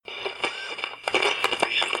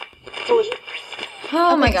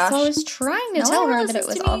Oh my gosh. So I was trying to tell her that it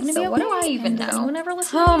was all going to be okay. What do I even know? No one ever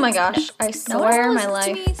listened to me. Oh my gosh. I swear my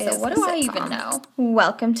life So is what do I even know?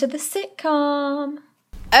 Welcome to the sitcom.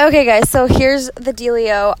 Okay, guys, so here's the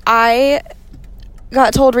dealio. I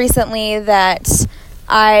got told recently that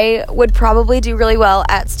I would probably do really well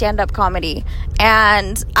at stand-up comedy,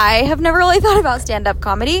 and I have never really thought about stand-up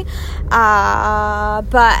comedy,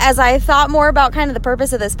 but as I thought more about kind of the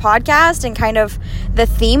purpose of this podcast and kind of the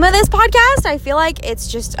theme of this podcast, I feel like it's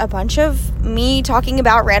just a bunch of me talking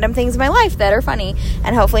about random things in my life that are funny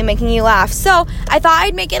and hopefully making you laugh. So I thought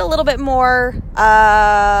I'd make it a little bit more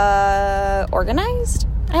organized.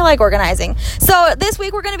 I like organizing. So this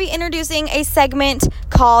week we're going to be introducing a segment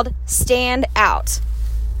called Stand Out.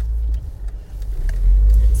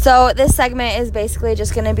 So this segment is basically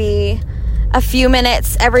just going to be a few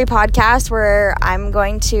minutes every podcast where I'm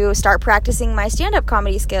going to start practicing my stand-up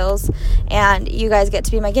comedy skills, and you guys get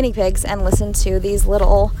to be my guinea pigs and listen to these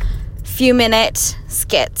little few-minute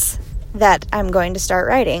skits that I'm going to start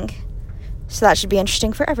writing. So that should be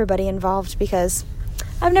interesting for everybody involved because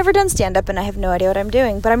I've never done stand-up and I have no idea what I'm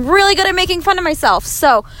doing, but I'm really good at making fun of myself.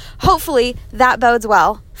 So hopefully that bodes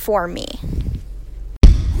well for me.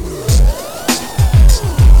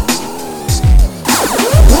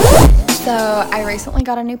 So I recently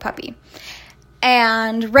got a new puppy,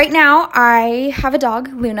 and right now I have a dog,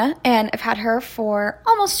 Luna, and I've had her for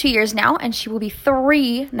almost 2 years now, and she will be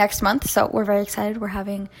 3 next month, so we're very excited. We're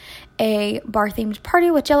having a bar-themed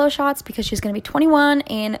party with Jello shots because she's going to be 21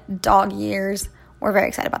 in dog years. We're very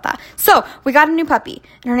excited about that. So we got a new puppy,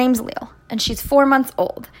 and her name's Leo, and she's 4 months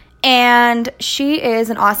old. And she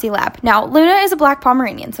is an Aussie Lab. Now, Luna is a black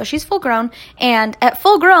Pomeranian, so she's full grown. And at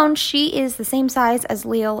full grown, she is the same size as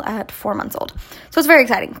Leo at 4 months old. So it's very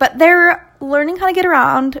exciting. But they're learning how to get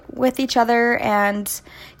around with each other and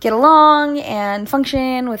get along and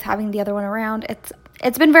function with having the other one around.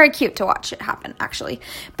 It's been very cute to watch it happen, actually.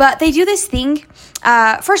 But they do this thing.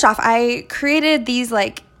 First off, I created these,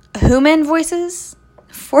 human voices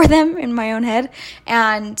for them in my own head.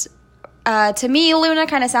 And to me, Luna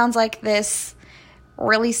kind of sounds like this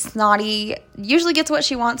really snotty, usually gets what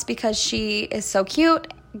she wants because she is so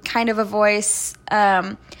cute, kind of a voice.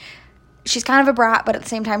 She's kind of a brat, but at the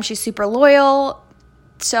same time, she's super loyal.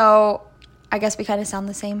 So I guess we kind of sound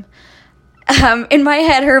the same. In my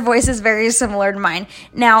head, her voice is very similar to mine.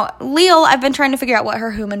 Now, Leo, I've been trying to figure out what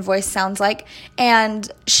her human voice sounds like,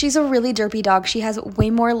 and she's a really derpy dog. She has way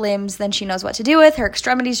more limbs than she knows what to do with. Her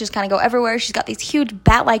extremities just kind of go everywhere. She's got these huge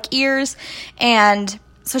bat-like ears, and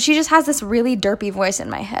so she just has this really derpy voice in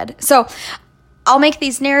my head. So I'll make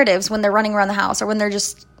these narratives when they're running around the house or when they're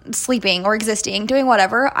just sleeping or existing, doing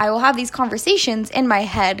whatever. I will have these conversations in my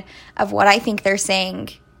head of what I think they're saying,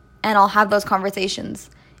 and I'll have those conversations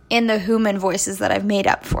in the human voices that I've made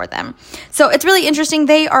up for them. So it's really interesting.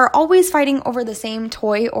 They are always fighting over the same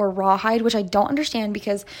toy or rawhide, which I don't understand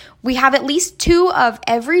because we have at least 2 of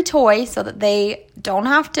every toy so that they don't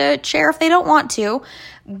have to share if they don't want to.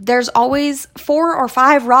 There's always 4 or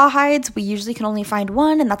 5 rawhides. We usually can only find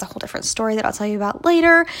 1, and that's a whole different story that I'll tell you about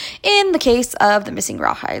later in the case of the missing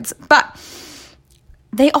rawhides. But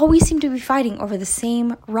they always seem to be fighting over the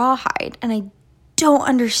same rawhide, and I don't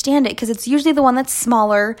understand it because it's usually the one that's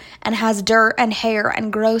smaller and has dirt and hair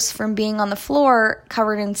and gross from being on the floor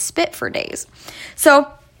covered in spit for days. So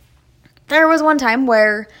there was one time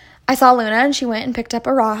where I saw Luna and she went and picked up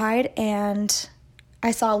a rawhide, and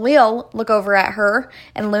I saw Leo look over at her,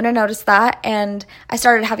 and Luna noticed that, and I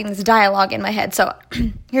started having this dialogue in my head. So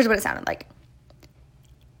here's what it sounded like.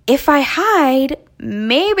 If I hide,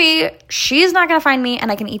 maybe she's not going to find me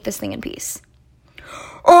and I can eat this thing in peace.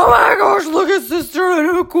 Oh my gosh, look at sister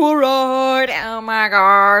in a cool ride. Oh my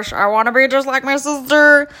gosh, I want to be just like my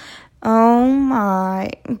sister. Oh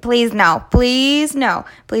my. Please no. Please no.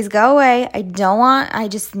 Please go away. I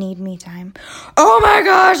just need me time. Oh my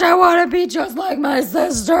gosh, I want to be just like my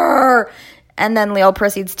sister. And then Leo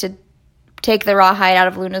proceeds to take the rawhide out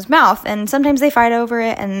of Luna's mouth. And sometimes they fight over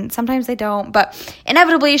it and sometimes they don't. But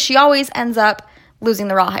inevitably, she always ends up losing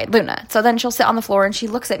the rawhide, Luna. So then she'll sit on the floor and she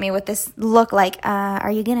looks at me with this look like,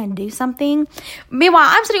 are you gonna do something? Meanwhile,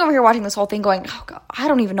 I'm sitting over here watching this whole thing going, oh God, I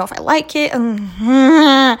don't even know if I like it.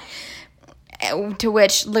 To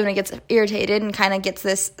which Luna gets irritated and kind of gets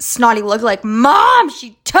this snotty look like, Mom,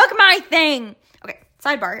 she took my thing. Okay,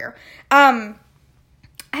 sidebar here. I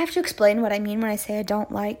have to explain what I mean when I say I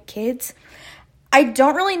don't like kids. I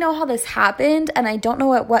don't really know how this happened, and I don't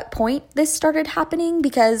know at what point this started happening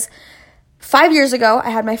because 5 years ago, I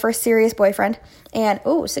had my first serious boyfriend, and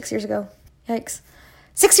 6 years ago, yikes.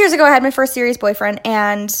 6 years ago, I had my first serious boyfriend,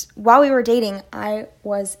 and while we were dating, I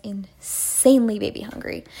was insanely baby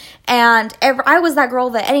hungry. And I was that girl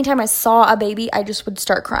that anytime I saw a baby, I just would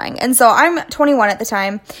start crying. And so I'm 21 at the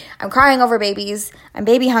time. I'm crying over babies. I'm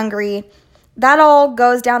baby hungry. That all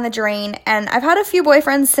goes down the drain, and I've had a few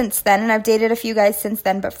boyfriends since then, and I've dated a few guys since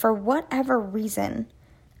then, but for whatever reason,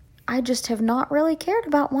 I just have not really cared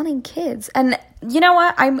about wanting kids. And you know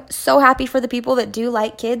what? I'm so happy for the people that do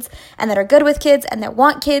like kids and that are good with kids and that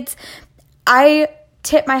want kids. I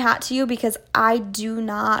tip my hat to you because I do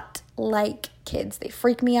not like kids. They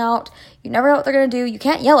freak me out. You never know what they're going to do. You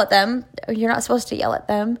can't yell at them. You're not supposed to yell at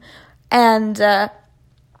them. And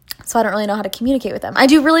so I don't really know how to communicate with them. I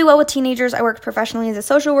do really well with teenagers. I worked professionally as a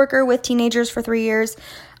social worker with teenagers for 3 years.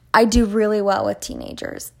 I do really well with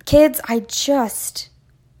teenagers. Kids, I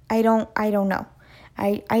don't know.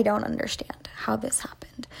 I don't understand how this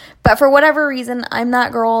happened. But for whatever reason, I'm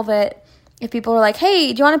that girl that if people are like,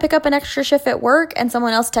 hey, do you want to pick up an extra shift at work? And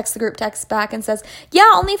someone else texts the group text back and says,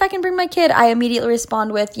 yeah, only if I can bring my kid. I immediately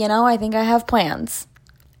respond with, I think I have plans.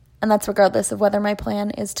 And that's regardless of whether my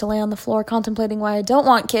plan is to lay on the floor contemplating why I don't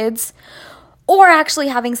want kids or actually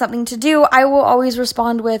having something to do. I will always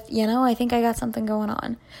respond with, I think I got something going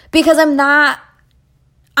on. Because I'm not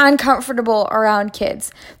uncomfortable around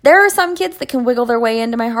kids. There are some kids that can wiggle their way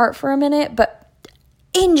into my heart for a minute, but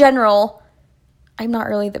in general, I'm not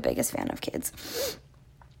really the biggest fan of kids.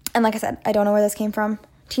 And like I said, I don't know where this came from.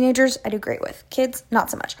 Teenagers, I do great with. Kids, not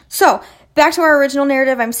so much. So, back to our original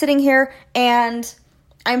narrative. I'm sitting here and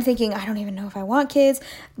I'm thinking, I don't even know if I want kids.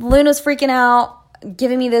 Luna's freaking out,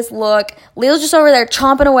 giving me this look. Leo's just over there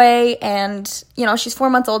chomping away, and, she's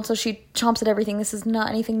 4 months old, so she chomps at everything. This is not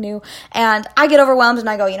anything new. And I get overwhelmed, and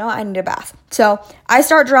I go, I need a bath. So I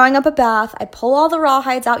start drawing up a bath. I pull all the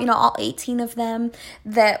rawhides out, all 18 of them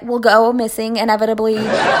that will go missing inevitably.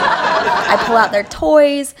 I pull out their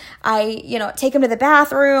toys. I, take them to the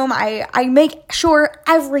bathroom. I make sure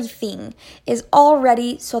everything is all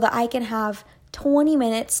ready so that I can have 20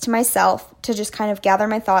 minutes to myself to just kind of gather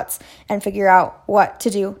my thoughts and figure out what to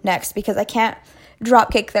do next, because I can't drop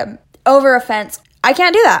kick them over a fence. I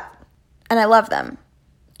can't do that. And I love them.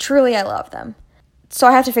 Truly, I love them. So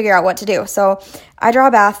I have to figure out what to do. So I draw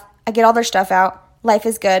a bath. I get all their stuff out. Life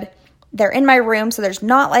is good. They're in my room, so there's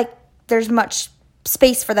much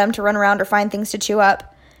space for them to run around or find things to chew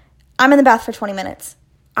up. I'm in the bath for 20 minutes.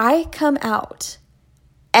 I come out,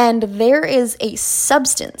 and there is a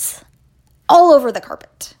substance all over the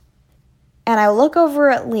carpet. And I look over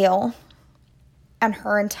at Leo, and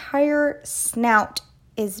her entire snout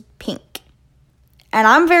is pink. And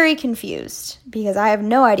I'm very confused because I have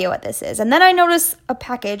no idea what this is. And then I notice a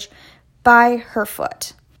package by her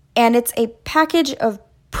foot. And it's a package of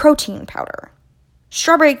protein powder.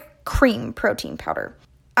 Strawberry cream protein powder.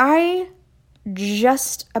 I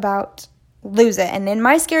just about lose it. And in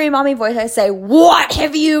my scary mommy voice, I say, "What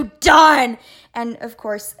have you done?" And of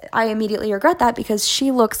course, I immediately regret that because she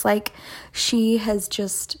looks like she has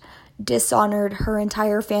just dishonored her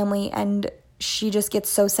entire family, and she just gets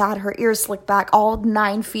so sad. Her ears slick back, all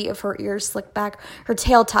 9 feet of her ears slick back. Her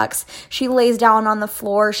tail tucks. She lays down on the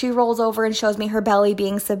floor. She rolls over and shows me her belly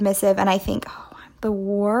being submissive, and I think, oh, I'm the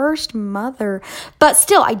worst mother. But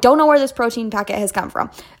still, I don't know where this protein packet has come from.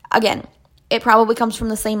 Again, it probably comes from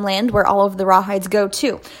the same land where all of the rawhides go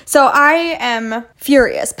to. So I am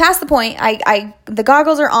furious. Past the point, the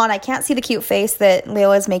goggles are on. I can't see the cute face that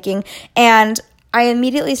Layla is making. And I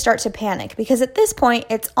immediately start to panic because at this point,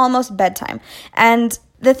 it's almost bedtime. And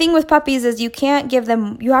the thing with puppies is you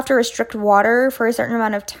have to restrict water for a certain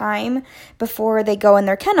amount of time before they go in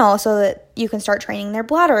their kennel so that you can start training their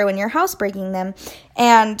bladder when you're housebreaking them.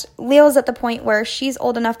 And Leo's at the point where she's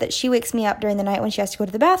old enough that she wakes me up during the night when she has to go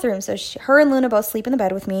to the bathroom. So her and Luna both sleep in the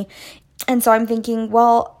bed with me. And so I'm thinking,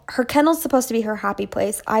 well, her kennel's supposed to be her happy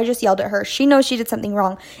place. I just yelled at her. She knows she did something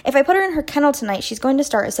wrong. If I put her in her kennel tonight, she's going to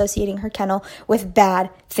start associating her kennel with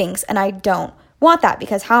bad things. And I don't want that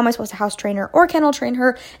because how am I supposed to house train her or kennel train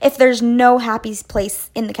her if there's no happy place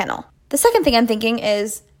in the kennel? The second thing I'm thinking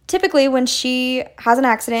is typically when she has an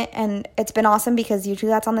accident, and it's been awesome because usually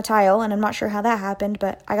that's on the tile, and I'm not sure how that happened,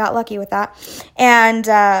 but I got lucky with that.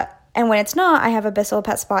 And when it's not, I have a Bissell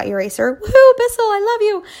Pet Spot Eraser. Woohoo, Bissell, I love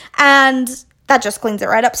you. And that just cleans it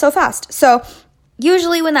right up so fast. So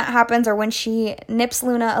usually when that happens, or when she nips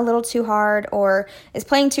Luna a little too hard or is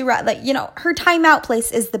playing too her timeout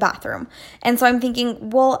place is the bathroom. And so I'm thinking,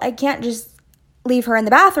 well, I can't just leave her in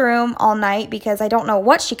the bathroom all night because I don't know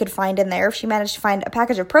what she could find in there. If she managed to find a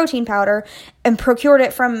package of protein powder and procured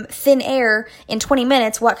it from thin air in 20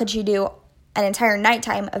 minutes, what could she do an entire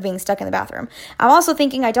nighttime of being stuck in the bathroom. I'm also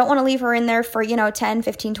thinking I don't want to leave her in there for, 10,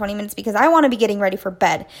 15, 20 minutes because I want to be getting ready for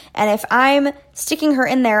bed. And if I'm sticking her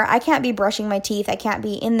in there, I can't be brushing my teeth. I can't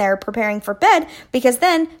be in there preparing for bed because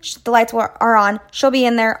then the lights are on. She'll be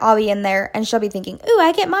in there. I'll be in there. And she'll be thinking, ooh,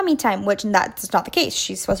 I get mommy time, which that's not the case.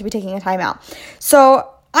 She's supposed to be taking a time out. So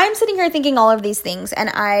I'm sitting here thinking all of these things, and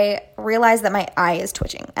I realize that my eye is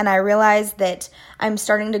twitching. And I realize that I'm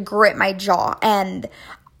starting to grip my jaw. And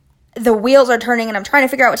the wheels are turning, and I'm trying to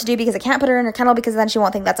figure out what to do because I can't put her in her kennel because then she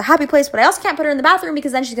won't think that's a happy place, but I also can't put her in the bathroom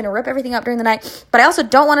because then she's going to rip everything up during the night. But I also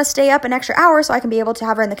don't want to stay up an extra hour so I can be able to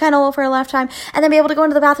have her in the kennel for a lifetime and then be able to go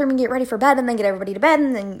into the bathroom and get ready for bed and then get everybody to bed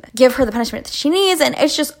and then give her the punishment that she needs. And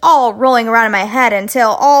it's just all rolling around in my head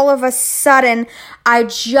until all of a sudden I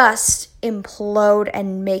just implode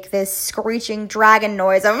and make this screeching dragon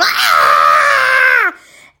noise of "Ah!"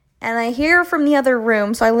 And I hear from the other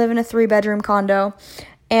room. So I live in a 3-bedroom condo.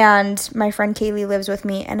 And my friend Kaylee lives with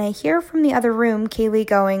me, and I hear from the other room Kaylee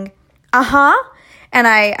going, uh-huh, and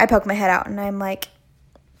I poke my head out, and I'm like,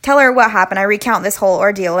 tell her what happened. I recount this whole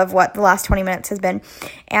ordeal of what the last 20 minutes has been,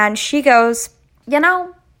 and she goes,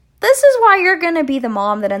 this is why you're going to be the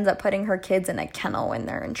mom that ends up putting her kids in a kennel when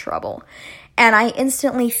they're in trouble. And I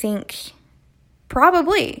instantly think,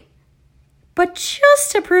 probably. But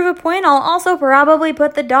just to prove a point, I'll also probably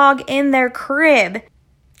put the dog in their crib.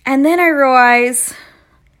 And then I realize,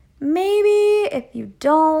 maybe if you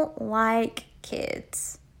don't like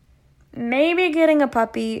kids, maybe getting a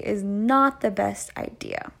puppy is not the best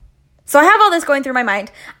idea. So I have all this going through my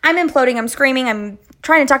mind. I'm imploding. I'm screaming. I'm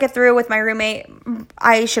trying to talk it through with my roommate.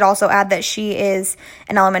 I should also add that she is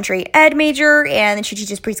an elementary ed major and she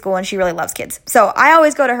teaches preschool and she really loves kids. So I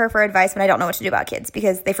always go to her for advice when I don't know what to do about kids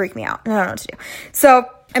because they freak me out and I don't know what to do. So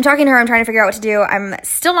I'm talking to her. I'm trying to figure out what to do. I'm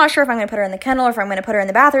still not sure if I'm going to put her in the kennel or if I'm going to put her in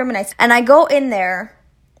the bathroom. And I go in there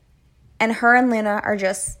and her and Luna are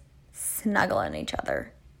just snuggling each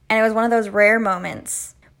other. And it was one of those rare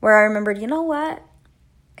moments where I remembered, you know what?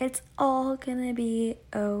 It's all gonna be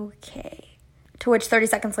okay. To which 30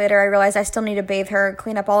 seconds later, I realized I still need to bathe her,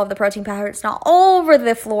 clean up all of the protein powder. It's not all over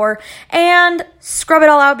the floor, and scrub it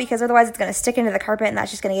all out because otherwise it's going to stick into the carpet and that's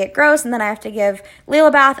just going to get gross. And then I have to give Lila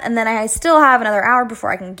a bath, and then I still have another hour before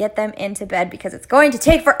I can get them into bed because it's going to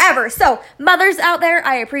take forever. So, mothers out there,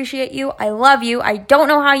 I appreciate you. I love you. I don't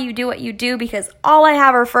know how you do what you do because all I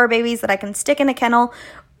have are fur babies that I can stick in a kennel,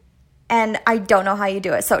 and I don't know how you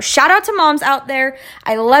do it. So, shout out to moms out there.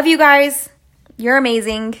 I love you guys. You're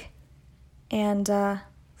amazing. And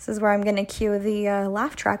this is where I'm going to cue the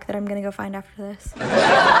laugh track that I'm going to go find after this.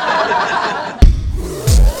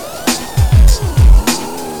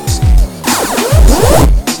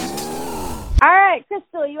 All right,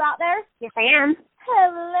 Crystal, you out there? Yes, I am.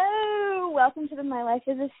 Hello. Welcome to the My Life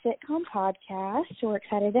is a Sitcom podcast. We're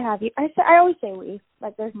excited to have you. I always say we,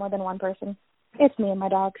 like there's more than one person. It's me and my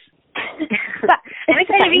dogs. I'm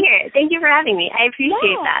excited to be here. Thank you for having me. I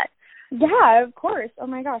appreciate that. Yeah, of course. Oh,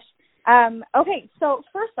 my gosh. Okay, so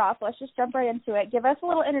first off, let's just jump right into it. Give us a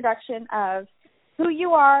little introduction of who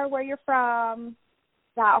you are, where you're from,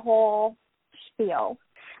 that whole spiel.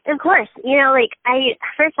 Of course.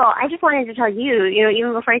 First of all, I just wanted to tell you,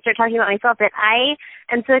 even before I start talking about myself, that I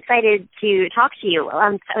am so excited to talk to you.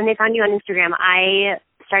 When I found you on Instagram, I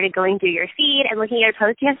started going through your feed and looking at your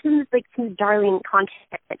posts. You have some darling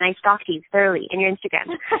content, and I stalked you thoroughly in your Instagram.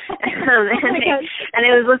 and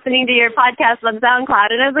I was listening to your podcast on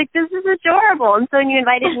SoundCloud, and I was like, this is adorable. And so when you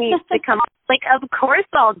invited me to come, of course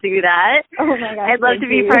I'll do that. Oh my gosh, I'd love to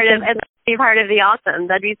be part of the awesome.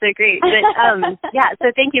 That'd be so great. But yeah,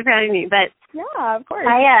 so thank you for having me. But yeah, of course.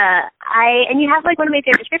 And you have one of my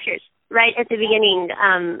favorite scriptures right at the beginning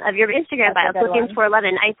of your Instagram bio, Philippians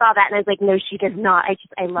 4:11. I saw that and I was like, no, she does not.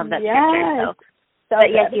 I love that scripture. So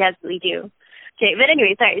yes, you absolutely do. Okay, but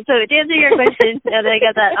anyway, sorry. So to answer your question, now that I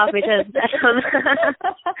got that off my chest,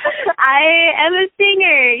 I am a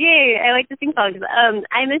singer. Yay! I like to sing songs.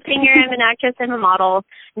 I'm a singer. I'm an actress. I'm a model,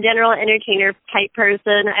 general entertainer type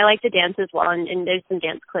person. I like to dance as well, and there's some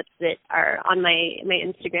dance clips that are on my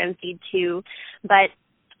Instagram feed too. But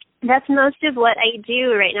that's most of what I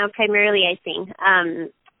do right now. Primarily, I sing.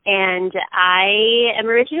 And I am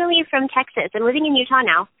originally from Texas. I'm living in Utah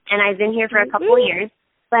now, and I've been here for a couple of years.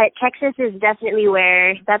 But Texas is definitely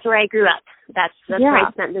that's where I grew up. That's where I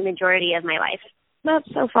spent the majority of my life. That's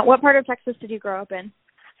so fun. What part of Texas did you grow up in?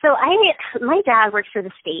 So my dad worked for the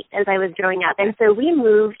state as I was growing up, and so we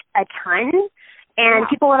moved a ton. And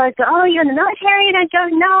people would always go, oh, you're in the military? And I'd go,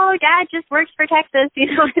 no, Dad just works for Texas,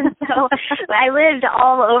 And so I lived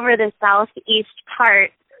all over the southeast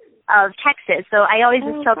part of Texas. So I always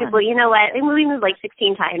just tell people, you know what, we moved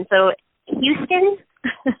 16 times. So Houston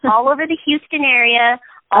all over the Houston area,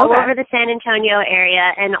 all over the San Antonio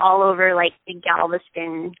area, and all over, like, the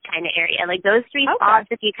Galveston kind of area. Like, those three spots,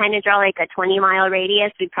 if you kind of draw, like, a 20-mile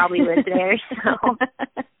radius, we'd probably live there, so.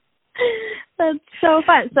 That's so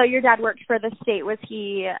fun. So your dad worked for the state. Was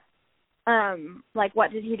he, like,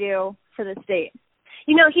 what did he do for the state?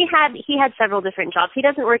 You know, he had several different jobs. He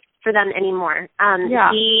doesn't work for them anymore.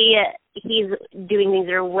 He's doing things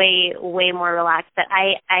that are way, way more relaxed, but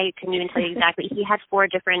I couldn't even tell you exactly. He had four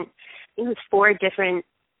different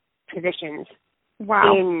positions.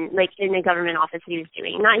 Wow. In a government office that he was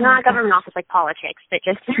doing. Not a government office like politics, but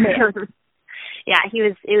just it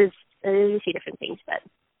was a few different things, but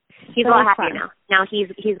he's a lot happier now. Now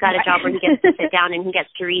he's got a job where he gets to sit down and he gets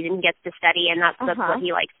to read and he gets to study, and that's what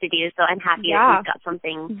he likes to do. So I'm happy that he's got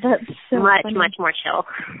something much more chill.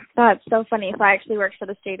 That's so funny. So I actually worked for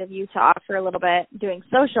the state of Utah for a little bit doing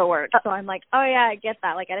social work. So I'm like, oh yeah, I get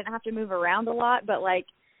that. Like, I didn't have to move around a lot, but like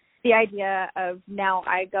the idea of now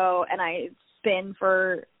I go and I spin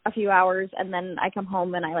for a few hours and then I come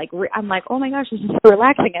home and I'm like, oh my gosh, this is so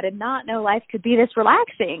relaxing. I did not know life could be this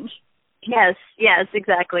relaxing. Yes,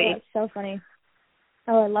 exactly. That's so funny.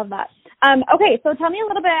 Oh, I love that. Okay, so tell me a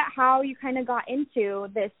little bit how you kind of got into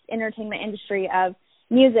this entertainment industry of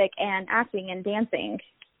music and acting and dancing.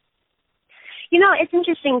 You know, it's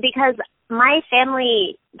interesting because my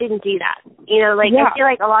family didn't do that. You know, like, I feel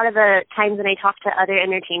like a lot of the times when I talk to other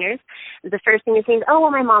entertainers, the first thing they say is, oh,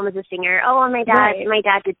 well, my mom was a singer. Oh, well, my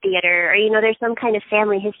dad did theater. Or, you know, there's some kind of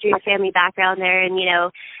family history or family background there, and, you know,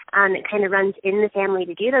 it kind of runs in the family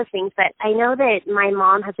to do those things. But I know that my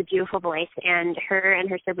mom has a beautiful voice, and her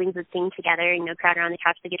siblings would sing together, you know, crowd around the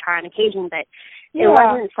couch, the guitar on occasion. But it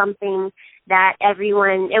wasn't something that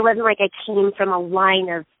it wasn't like I came from a line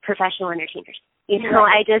of professional entertainers. You know,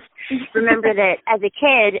 I just remember that as a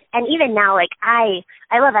kid, and even now, like, I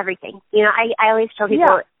love everything. You know, I always tell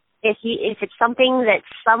people, if it's something that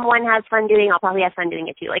someone has fun doing, I'll probably have fun doing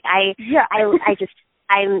it too. Like,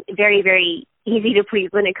 I'm very, very easy to please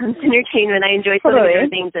when it comes to entertainment. I enjoy so many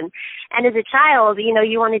different things. And as a child, you know,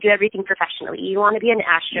 you want to do everything professionally. You want to be an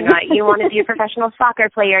astronaut. You want to be a professional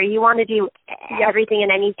soccer player. You want to do everything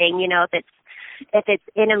and anything, you know, if it's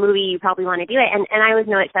in a movie, you probably want to do it. And I was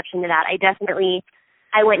no exception to that.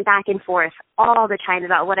 I went back and forth all the time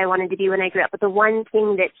about what I wanted to do when I grew up. But the one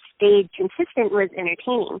thing that stayed consistent was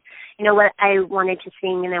entertaining. You know, what I wanted to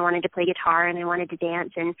sing, and I wanted to play guitar, and I wanted to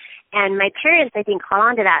dance. And my parents, I think, caught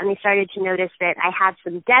on to that, and they started to notice that I had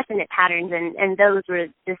some definite patterns, and those were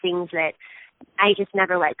the things that I just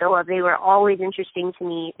never let go of. They were always interesting to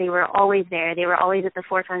me. They were always there. They were always at the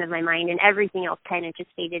forefront of my mind, and everything else kind of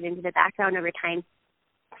just faded into the background over time.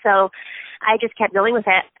 So I just kept going with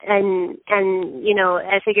it, and you know,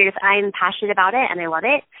 I figured if I'm passionate about it and I love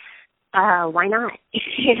it, why not?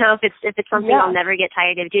 You know, if it's something I'll never get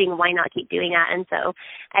tired of doing, why not keep doing that? And so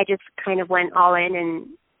I just kind of went all in, and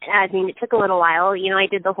I mean, it took a little while. You know, I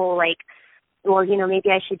did the whole like, well, you know,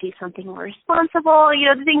 maybe I should do something more responsible, you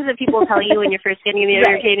know, the things that people tell you when you're first getting in the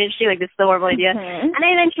entertainment industry, like, this is a horrible idea. And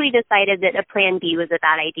I eventually decided that a plan B was a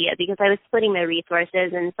bad idea because I was splitting my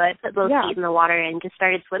resources, and so I put both feet in the water and just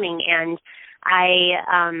started swimming, and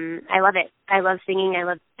I love it. I love singing, I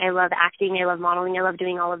love acting, I love modeling, I love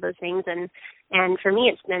doing all of those things, and for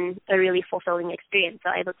me it's been a really fulfilling experience,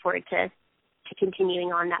 so I look forward to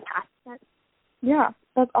continuing on that path. Yeah,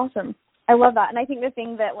 that's awesome. I love that. And I think the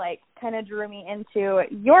thing that, like, kind of drew me into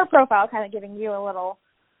your profile, kind of giving you a little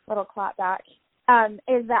clap back,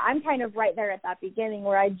 is that I'm kind of right there at that beginning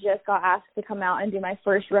where I just got asked to come out and do my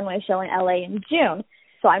first runway show in LA in June.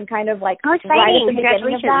 So I'm kind of, like, right at the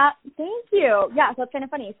beginning of that. Thank you. Yeah, so it's kind of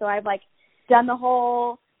funny. So I've, like, done the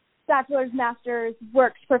whole bachelor's, master's,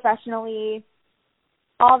 worked professionally,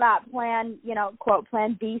 all that plan, you know, quote,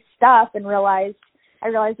 plan B stuff, and I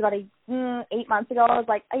realized about 8 months ago, I was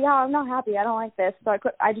like, I'm not happy. I don't like this. So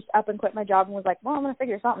I just up and quit my job and was like, well, I'm going to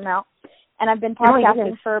figure something out. And I've been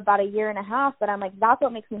podcasting for about a year and a half, but I'm like, that's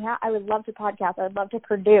what makes me happy. I would love to podcast. I would love to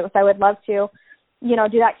produce. I would love to, you know,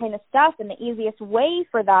 do that kind of stuff. And the easiest way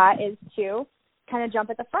for that is to kind of jump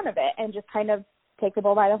at the front of it and just kind of take the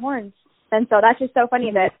bull by the horns. And so that's just so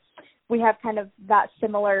funny that we have kind of that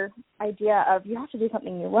similar idea of you have to do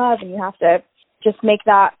something you love and you have to just make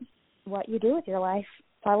that what you do with your life.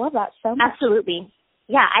 So I love that so much. Absolutely.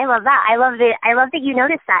 Yeah, I love that. I love that you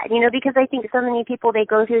noticed that, you know, because I think so many people, they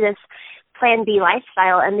go through this plan B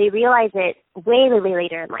lifestyle, and they realize it way, way, way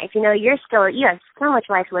later in life. You know, you have so much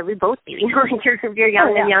life to live. We both do. You know, like you're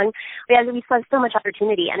young and young. We still have so much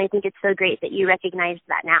opportunity, and I think it's so great that you recognize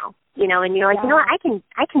that now. You know, and you're like, you know what, I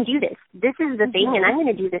can do this. This is the thing, and I'm going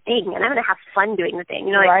to do the thing, and I'm going to have fun doing the thing.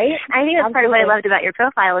 You know, like, I think that's part of what I loved about your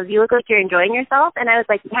profile is you look like you're enjoying yourself, and I was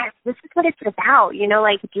like, yes, this is what it's about. You know,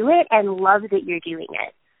 like do it and love that you're doing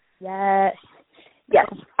it. Yes. Yes,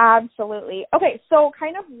 absolutely. Okay, so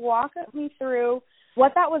kind of walk me through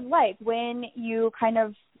what that was like when you kind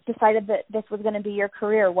of decided that this was going to be your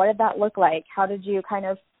career. What did that look like? How did you kind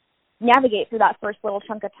of navigate through that first little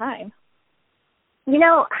chunk of time? You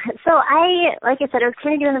know, so like I said, I was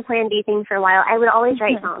kind of doing the Plan B thing for a while. I would always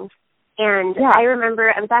write songs. And I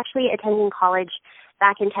remember I was actually attending college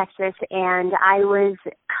back in Texas, and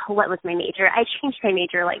what was my major? I changed my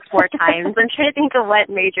major like 4 times. I'm trying to think of what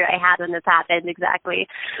major I had when this happened exactly.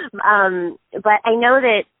 But I know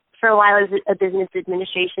that for a while I was a business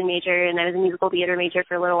administration major, and I was a musical theater major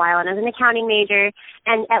for a little while, and I was an accounting major.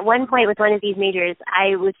 And at one point with one of these majors,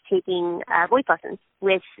 I was taking voice lessons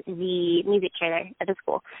with the music chair there at the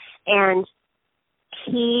school. And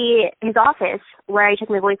his office, where I took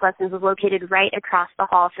my voice lessons, was located right across the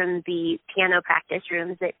hall from the piano practice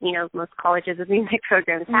rooms that, you know, most colleges with music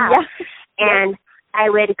programs have. Yeah. And I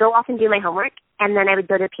would go off and do my homework, and then I would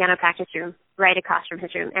go to the piano practice room right across from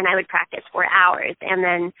his room, and I would practice for hours, and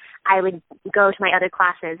then I would go to my other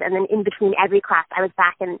classes, and then in between every class, I was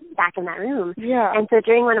back in that room. Yeah. And so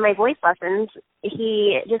during one of my voice lessons,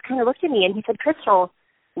 he just kind of looked at me, and he said, Crystal,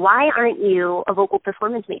 why aren't you a vocal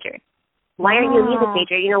performance major? Why aren't you a music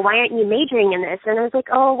major? You know, why aren't you majoring in this? And I was like,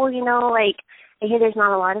 oh, well, you know, like, I hear there's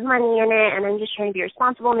not a lot of money in it, and I'm just trying to be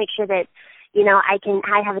responsible, make sure that, you know, I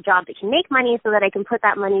have a job that can make money so that I can put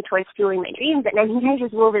that money towards fueling my dreams. And then he kind of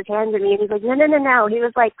just rolled his hands at me, and he's like, no. He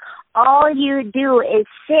was like, all you do is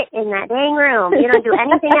sit in that dang room. You don't do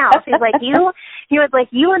anything else. He was like,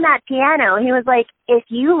 you and that piano. He was like, if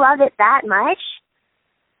you love it that much,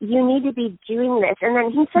 you need to be doing this. And then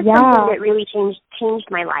he said something that really changed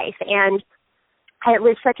my life. And it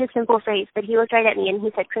was such a simple phrase, but he looked right at me and he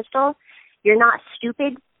said, Crystal, you're not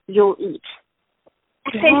stupid, you'll eat.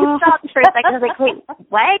 And I stopped for a second. I was like, wait,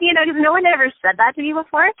 what? You know, because no one ever said that to me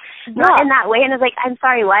before. Not in that way. And I was like, I'm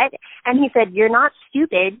sorry, what? And he said, you're not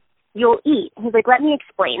stupid, you'll eat. He's like, let me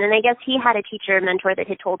explain. And I guess he had a teacher, a mentor that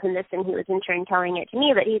had told him this, and he was in turn telling it to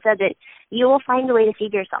me. But he said that you will find a way to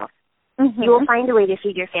feed yourself. Mm-hmm. You will find a way to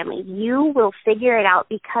feed your family. You will figure it out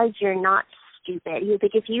because you're not stupid. He's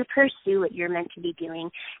like, if you pursue what you're meant to be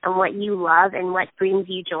doing and what you love and what brings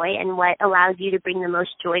you joy and what allows you to bring the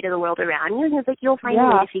most joy to the world around you, he's like, you'll find a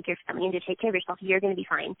way to feed your family and to take care of yourself. You're going to be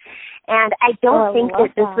fine. And I don't think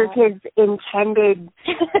that this was his intended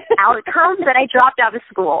outcome, but I dropped out of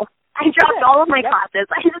school. I dropped all of my classes.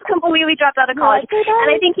 I just completely dropped out of college. And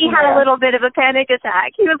I think he had a little bit of a panic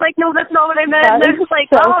attack. He was like, no, that's not what I meant. And I was like,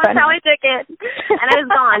 that's how I took it. And I was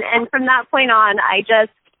gone. And from that point on, I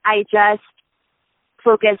just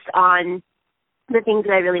focused on the things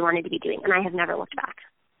that I really wanted to be doing. And I have never looked back.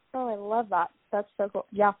 Oh, I love that. That's so cool.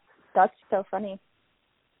 Yeah, that's so funny.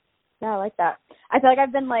 Yeah, I like that. I feel like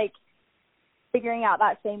I've been, like, figuring out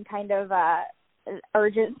that same kind of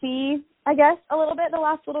urgency, I guess, a little bit, the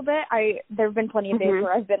last little bit. There have been plenty of days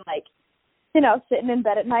where I've been, like, you know, sitting in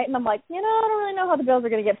bed at night, and I'm like, you know, I don't really know how the bills are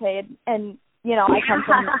going to get paid. And, you know, I come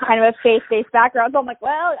from kind of a faith-based background, so I'm like,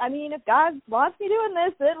 well, I mean, if God wants me doing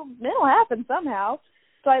this, it'll happen somehow.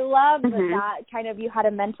 So I love that kind of, you had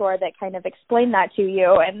a mentor that kind of explained that to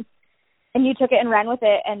you, and you took it and ran with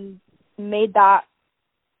it and made that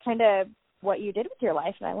kind of what you did with your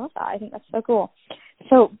life, and I love that. I think that's so cool.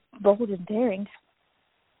 So bold and daring.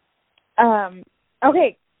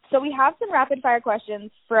 Okay, so we have some rapid-fire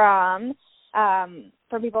questions from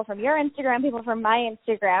people from your Instagram, people from my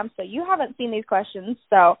Instagram. So you haven't seen these questions,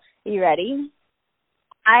 so are you ready?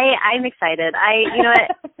 I'm excited. You know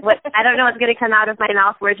what? I don't know what's going to come out of my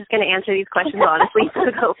mouth. We're just going to answer these questions honestly, so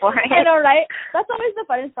go for it. I know, right? That's always the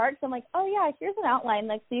funnest part. So I'm like, oh yeah, here's an outline,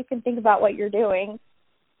 like, so you can think about what you're doing.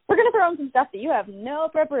 We're going to throw in some stuff that you have no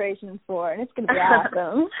preparation for, and it's going to be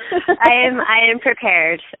awesome. I am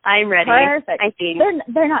prepared. I'm ready. Perfect. I think.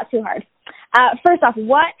 They're not too hard. First off,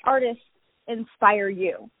 what artists inspire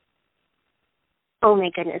you? Oh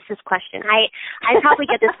my goodness, this question. I probably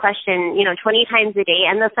get this question, 20 times a day,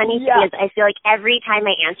 and the funny thing is I feel like every time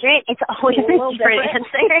I answer it, it's always a different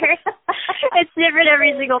answer. It's different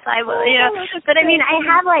every single time, But I mean, I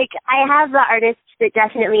have the artists that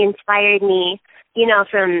definitely inspired me,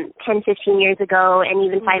 from 10, 15 years ago and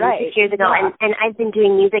even 5 and 6 years ago. And I've been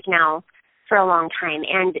doing music now for a long time.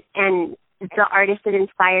 And the artists that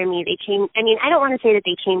inspire me, they change. I mean, I don't want to say that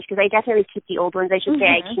they change because I definitely keep the old ones. I should say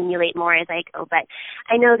I accumulate more as I go. But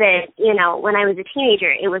I know that, you know, when I was a teenager,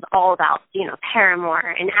 it was all about, you know,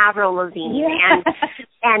 Paramore and Avril Lavigne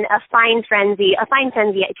and a fine frenzy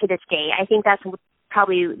to this day. I think that's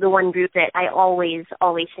probably the one group that I always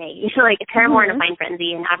say. Like Paramore and a Fine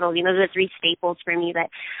Frenzy and Avril Lavigne, those are the three staples for me that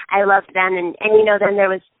I loved then. And you know, then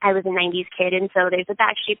I was a 90s kid, and so there's the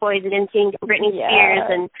Backstreet Boys and NSYNC, Britney Spears,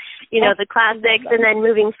 and, you know, the classics. And then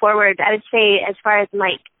moving forward, I would say as far as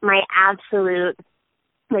my absolute,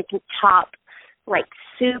 like, top, like,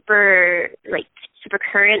 super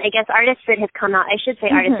current, I guess, artists that have come out, I should say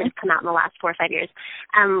artists that have come out in the last 4 or 5 years.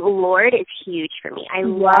 Lorde is huge for me. I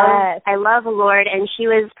love Lorde, and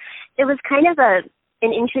it was kind of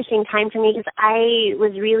an interesting time for me because I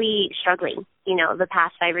was really struggling, you know, the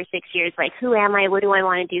past 5 or 6 years. Like, who am I? What do I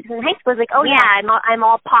want to do? Because in high school, I was like, I'm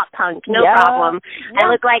all pop punk, no problem. I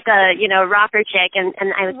look like a, you know, rocker chick, and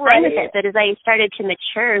I was fine with it. But as I started to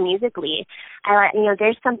mature musically, you know,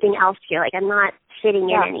 there's something else here. Like, I'm not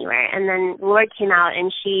fitting in anywhere. And then Lorde came out,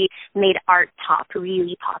 and she made art pop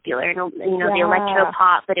really popular, and, you know, the electro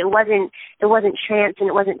pop, but it wasn't trance, and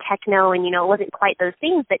it wasn't techno, and, you know, it wasn't quite those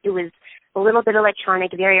things, but it was a little bit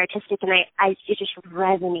electronic, very artistic, and it just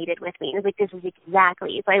resonated with me. It was like, this is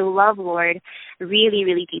exactly. So I love Lorde, really,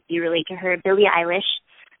 really deeply relate to her. Billie Eilish,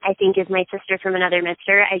 I think, is my sister from another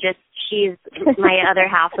mister. She's my other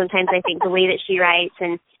half. Sometimes I think the way that she writes,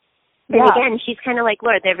 and again, she's kind of like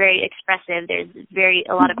Lorde. They're very expressive. There's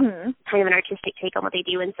a lot of kind of an artistic take on what they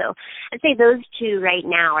do. And so I'd say those two right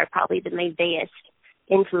now are probably my biggest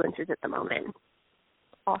influences at the moment.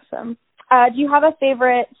 Awesome. Do you have a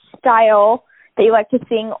favorite style that you like to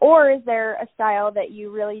sing, or is there a style that you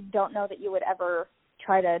really don't know that you would ever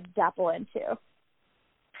try to dabble into?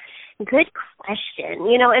 Good question.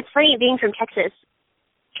 You know, it's funny, being from Texas,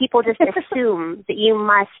 people just assume that you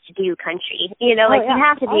must do country. You know, you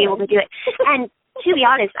have to be able to do it. And to be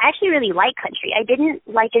honest, I actually really like country. I didn't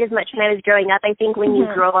like it as much when I was growing up. I think when you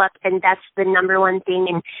grow up and that's the number one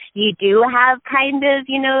thing, and you do have kind of,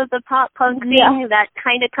 you know, the pop punk thing, that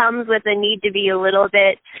kind of comes with a need to be a little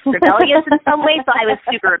bit rebellious in some way. So I was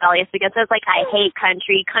super rebellious because I was like, I hate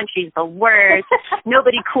country. Country's the worst.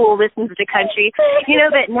 Nobody cool listens to country. You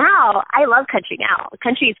know, but now I love country now.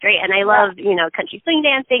 Country is great, and I love, you know, country swing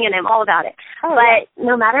dancing, and I'm all about it. But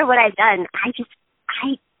no matter what I've done,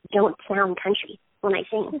 I don't sound country when I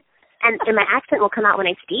sing. And my accent will come out when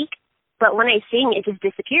I speak, but when I sing, it just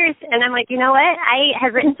disappears. And I'm like, you know what? I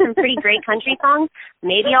have written some pretty great country songs.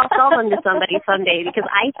 Maybe I'll sell them to somebody someday because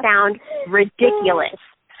I sound ridiculous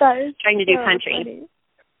trying to do country.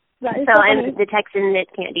 So I'm the Texan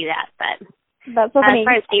that can't do that, but... That's so funny. As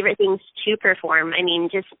far as favorite things to perform, I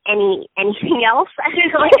mean, just anything else. I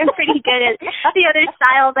feel like I'm pretty good at the other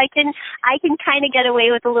styles. I can kind of get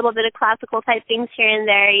away with a little bit of classical type things here and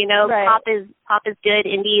there. You know, pop is good,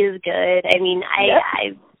 indie is good. I mean,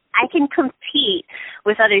 I can compete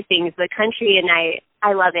with other things, but country, and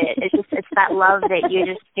I love it. It's that love that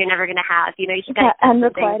you're never gonna have. You know, you just got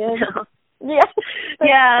unrequited. So.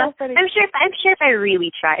 Yeah. So I'm sure if I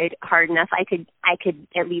really tried hard enough, I could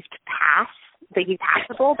at least pass. Be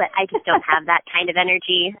passable, but I just don't have that kind of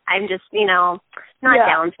energy. I'm just, you know, not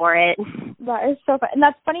down for it. That is so fun. And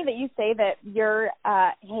that's funny that you say that your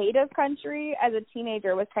hate of country as a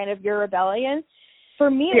teenager was kind of your rebellion. For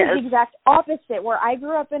me, it was the exact opposite, where I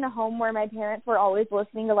grew up in a home where my parents were always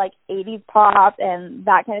listening to, like, 80s pop and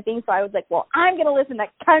that kind of thing. So I was like, well, I'm going to listen to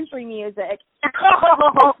country music.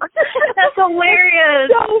 Oh, that's hilarious.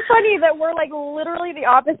 So funny that we're, like, literally the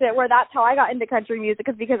opposite, where that's how I got into country music,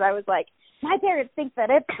 is because I was like, my parents think that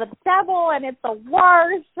it's the devil and it's the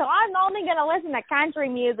worst, so I'm only going to listen to country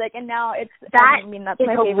music. And now that's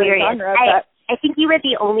my favorite genre. I think you are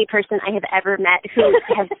the only person I have ever met who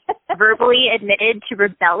has verbally admitted to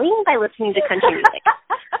rebelling by listening to country music.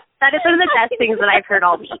 That is one of the best things that I've heard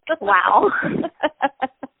all week. Wow.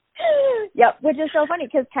 Yep, which is so funny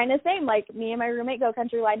because kind of same. Like, me and my roommate go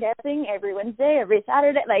country line dancing every Wednesday, every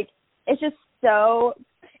Saturday. Like, it's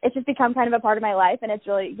just become kind of a part of my life, and it's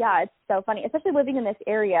really, it's so funny, especially living in this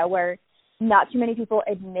area where not too many people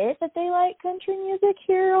admit that they like country music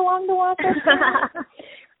here along the water.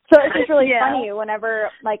 So it's just really funny whenever,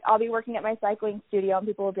 like, I'll be working at my cycling studio and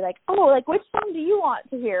people will be like, oh, like, which song do you want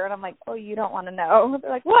to hear? And I'm like, oh, you don't want to know.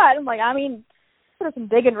 They're like, what? I'm like, I mean, put some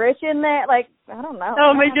Big and Rich in there. Like, I don't know.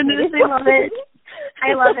 Oh, my goodness, I love it.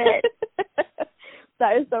 I love it.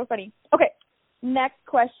 That is so funny. Okay, next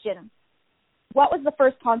question. What was the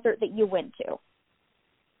first concert that you went to?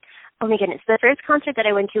 Oh, my goodness. The first concert that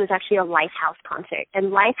I went to was actually a Lifehouse concert.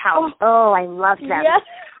 And Lifehouse, I loved them. Yes.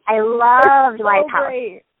 I loved Lifehouse.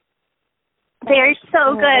 Great. They're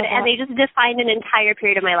so good, and they just defined an entire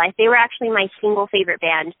period of my life. They were actually my single favorite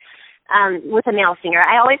band with a male singer.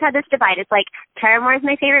 I always had this divide. It's like Paramore is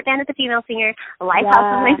my favorite band as a female singer,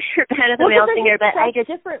 Lifehouse is my favorite band as a male singer, but I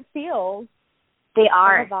just different feels. They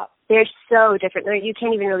are. They're so different. You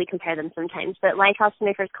can't even really compare them sometimes. But Lifehouse was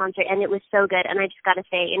my first concert, and it was so good. And I just got to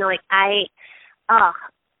say, like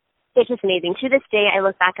it's just amazing. To this day, I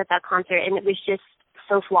look back at that concert, and it was just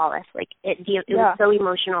so flawless. Like it was so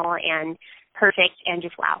emotional and perfect, and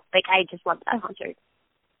just wow. Like I just loved that concert.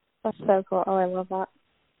 That's so cool. Oh, I love that.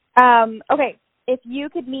 Okay, if you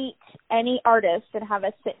could meet any artist and have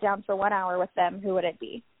a sit down for 1 hour with them, who would it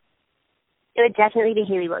be? It would definitely be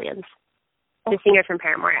Hayley Williams, the singer from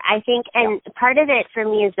Paramore. I think, and part of it for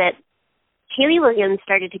me is that Hayley Williams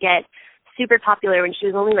started to get super popular when she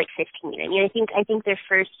was only like 15. I mean, I think their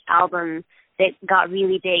first album that got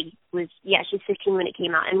really big was, she was 15 when it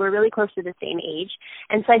came out, and we're really close to the same age.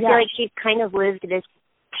 And so I feel like she kind of lived this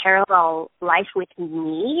parallel life with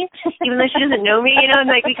me, even though she doesn't know me, and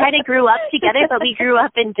like we kind of grew up together, but we grew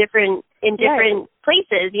up in different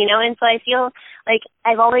places, and so I feel like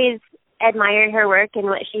I've always admired her work and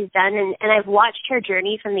what she's done, and I've watched her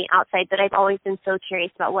journey from the outside, but I've always been so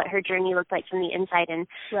curious about what her journey looked like from the inside, and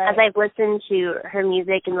as I've listened to her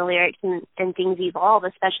music and the lyrics and things evolve,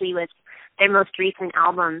 especially with their most recent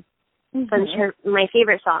album, my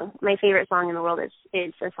favorite song in the world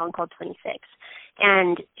is a song called 26,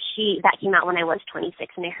 and that came out when I was 26,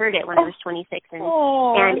 and I heard it when I was 26, and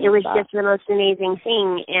it was just the most amazing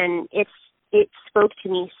thing, and it spoke to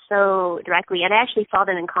me so directly. And I actually saw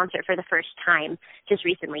them in concert for the first time just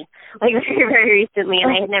recently, like very, very recently,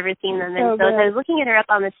 and I had never seen them. And so as I was looking at her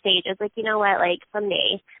up on the stage, I was like, you know what, like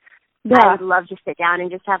someday I would love to sit down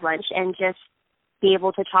and just have lunch and just be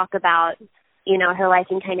able to talk about, her life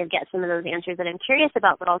and kind of get some of those answers that I'm curious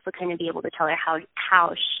about, but also kind of be able to tell her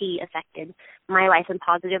how she affected my life in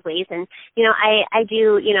positive ways. And, I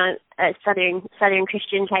do, a Southern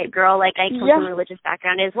Christian type girl, like I come from a religious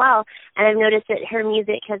background as well. And I've noticed that her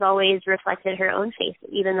music has always reflected her own faith,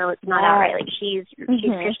 even though it's not outright. Like she's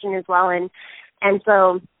Christian as well. And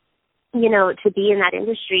so, to be in that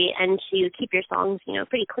industry and to keep your songs,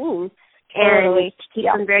 pretty clean, and to keep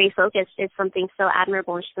them very focused is something so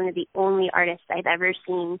admirable. And she's one of the only artists I've ever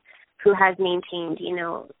seen who has maintained,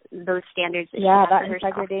 those standards that she has that for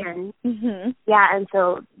herself. integrity. And, and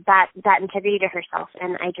so that integrity to herself.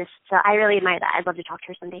 And I really admire that. I'd love to talk to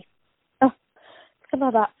her someday. Oh, I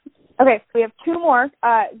love that. Okay, we have two more.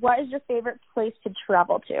 What is your favorite place to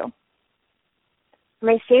travel to?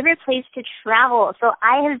 My favorite place to travel. So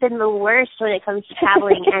I have been the worst when it comes to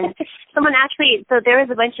traveling. And someone there was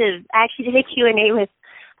a bunch of, I actually did a Q&A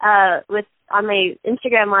with on my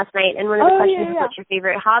Instagram last night, and one of the questions was, what's your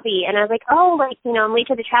favorite hobby? And I was like, I'm late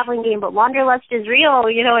to the traveling game, but wanderlust is real,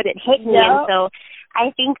 and it hit me. And so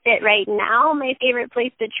I think that right now my favorite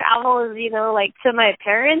place to travel is, like to my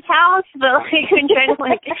parents' house, but like I'm trying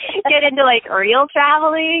to get into real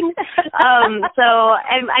traveling. So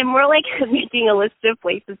I'm more like making a list of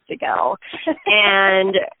places to go.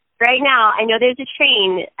 And right now I know there's a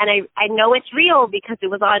train, and I know it's real because it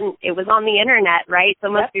was on the internet, right? So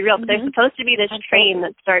it must be real. But there's supposed to be this train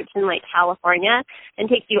that starts in California and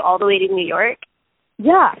takes you all the way to New York.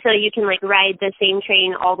 Yeah. So you can ride the same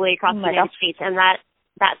train all the way across the United States, and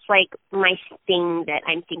that's my thing that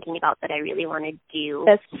I'm thinking about that I really want to do.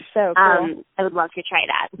 That's so cool. I would love to try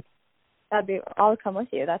that. I'll come with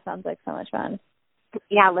you. That sounds like so much fun.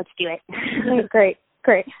 Yeah, let's do it. Great.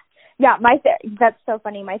 Yeah, that's so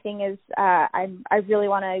funny. My thing is, I really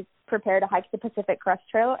want to prepare to hike the Pacific Crest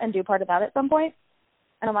Trail and do part of that at some point.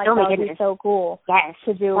 And I'm like, that would be so cool. Yes,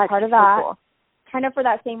 to do part of that. Cool. Kind of for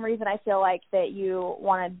that same reason, I feel like that you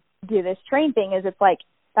want to do this train thing. Is it's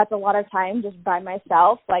that's a lot of time just by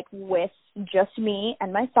myself, with just me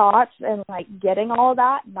and my thoughts, and getting all of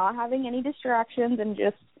that, not having any distractions, and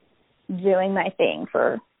just doing my thing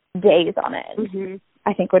for days on end.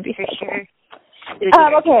 I think would be for so sure.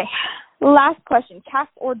 Cool. Okay, last question: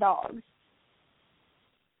 cats or dogs?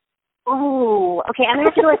 Oh, okay. I'm gonna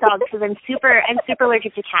have to go with dogs because I'm super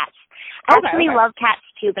allergic to cats. I actually love cats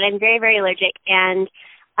too, but I'm very, very allergic. And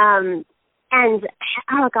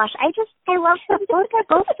oh gosh, I love them both. They're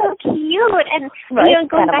both so cute. And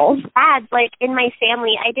going back to fads, in my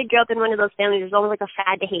family, I did grow up in one of those families. There's almost a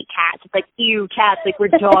fad to hate cats. It's ew, cats.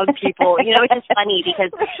 We're dog people. It's just funny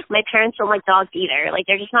because my parents don't like dogs either.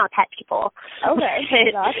 They're just not pet people.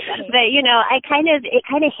 Okay, that's funny. But it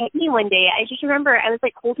kind of hit me one day. I just remember I was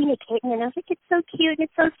holding a kitten, and I was like, it's so cute and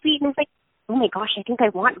it's so sweet, and I was like, oh my gosh, I think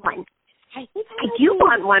I want one. I do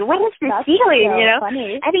want one. What is this feeling, so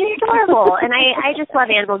funny. I think it's adorable. And I just love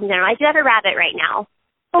animals in general. I do have a rabbit right now.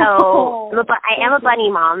 I am a bunny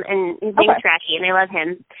mom, and his name's Scratchy, and I love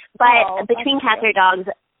him. But between cats or dogs,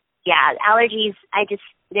 allergies,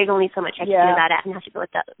 there's only so much I can do about it. I have to go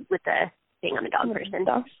with the thing on the dog person.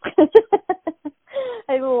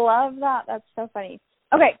 I love that. That's so funny.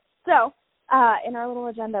 Okay, so in our little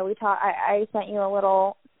agenda, I sent you a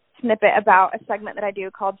little snippet about a segment that I do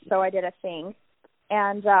called So I Did a Thing.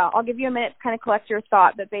 And I'll give you a minute to kind of collect your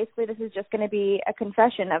thought, but basically this is just going to be a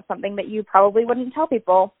confession of something that you probably wouldn't tell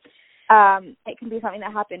people. It can be something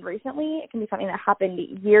that happened recently. It can be something that happened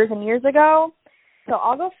years and years ago. So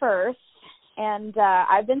I'll go first. And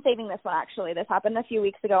I've been saving this one, actually. This happened a few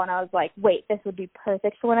weeks ago, and I was like, wait, this would be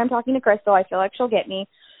perfect for when I'm talking to Crystal. I feel like she'll get me.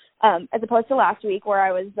 As opposed to last week where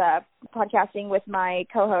I was podcasting with my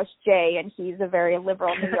co-host, Jay, and he's a very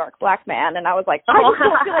liberal New York black man. And I was like, I just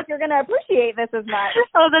don't feel like you're going to appreciate this as much.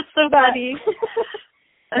 Oh, that's so funny.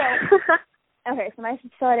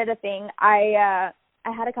 So I did a thing. I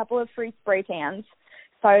had a couple of free spray tans.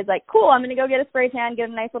 So I was like, cool, I'm going to go get a spray tan, get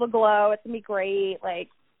a nice little glow. It's going to be great. Like,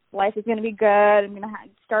 life is going to be good. I'm going to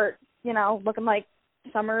start, looking like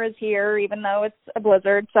summer is here, even though it's a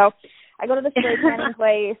blizzard. So I go to the spray tanning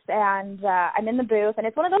place, and I'm in the booth, and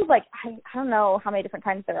it's one of those, like, I don't know how many different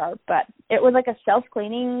kinds there are, but it was like a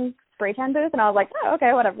self-cleaning spray tan booth, and I was like, oh,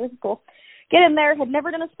 okay, whatever, this is cool. Get in there, had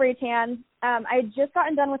never done a spray tan. I had just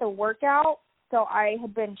gotten done with a workout, so I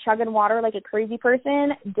had been chugging water like a crazy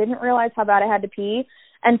person, didn't realize how bad I had to pee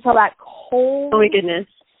until that cold oh my goodness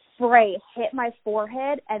spray hit my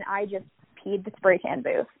forehead, and I just peed the spray tan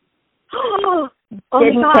booth. Oh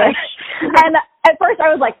my gosh. And at first I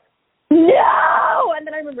was like, no! And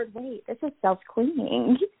then I remembered, wait, this is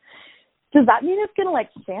self-cleaning. Does that mean it's going to, like,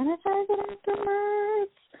 sanitize it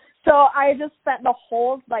afterwards? So I just spent the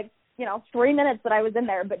whole, 3 minutes that I was in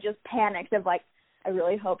there, but just panicked of, like, I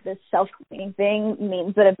really hope this self-cleaning thing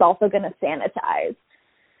means that it's also going to sanitize.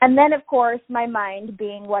 And then, of course, my mind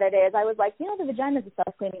being what it is, I was like, the vagina is a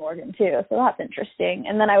self-cleaning organ, too, so that's interesting.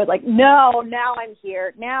 And then I was like, no, now I'm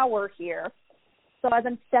here. Now we're here. So as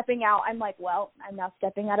I'm stepping out, I'm like, well, I'm now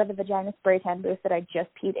stepping out of the vagina spray tan booth that I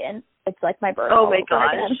just peed in. It's like my birth. Oh, my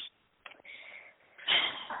gosh. Again.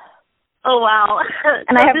 Oh, wow.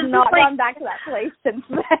 And I have not gone back to that place since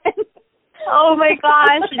then. Oh, my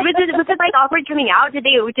gosh. Was it like, awkward coming out? Did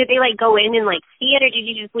they like, go in and, like, see it, or did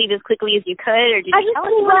you just leave as quickly as you could, or did you tell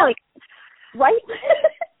anyone? Like, right?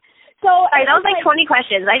 So sorry, that was like 20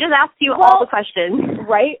 questions. I just asked you all the questions.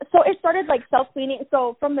 Right? So it started, like, self-cleaning.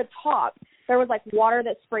 So from the top, there was, like, water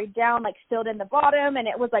that sprayed down, like, stilled in the bottom, and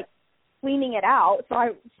it was, like, cleaning it out.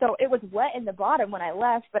 So it was wet in the bottom when I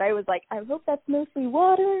left, but I was like, I hope that's mostly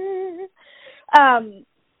water.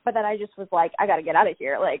 But then I just was like, I got to get out of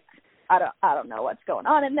here. Like, I don't know what's going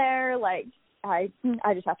on in there. Like, I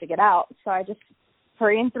just have to get out. So I just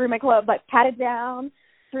hurried and threw my clothes, like, patted down,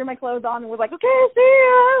 threw my clothes on, and was like, okay, see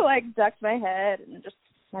ya. Like, ducked my head and just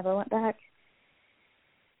never went back.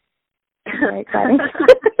 Very exciting.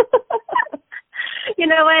 You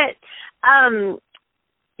know what? I'm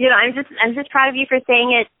just proud of you for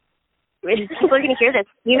saying it. People are going to hear this.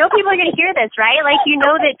 People are going to hear this, right? Like,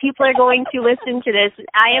 that people are going to listen to this.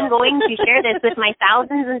 I am going to share this with my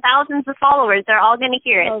thousands and thousands of followers. They're all going to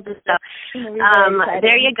hear it. So,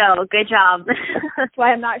 there you go. Good job. That's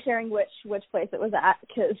why I'm not sharing which place it was at,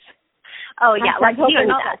 because we don't need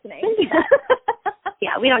that. Listening.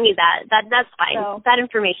 Yeah, we don't need that. That's fine. So, that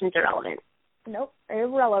information's irrelevant. Nope,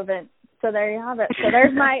 irrelevant. So there you have it. So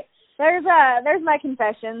there's my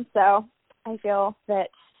confession. So I feel that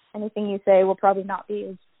anything you say will probably not be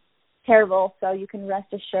as terrible, so you can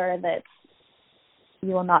rest assured that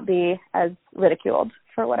you will not be as ridiculed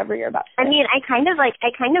for whatever you're about to say. I mean, I kind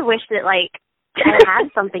of wish that, like, I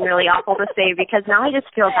had something really awful to say, because now I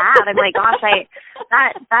just feel bad. I'm like, gosh,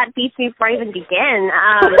 that beats me before I even begin.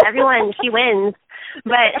 Everyone, she wins.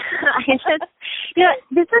 But I just,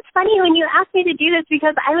 this was funny when you asked me to do this,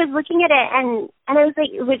 because I was looking at it and I was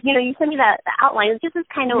like, you sent me the outline. This is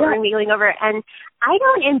kind of what we're going to be going over. And I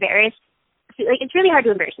don't embarrass, like, it's really hard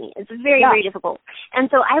to embarrass me. It's very, very difficult. And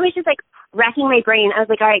so I was just, like, racking my brain. I was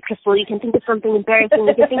like, all right, Crystal, you can think of something embarrassing.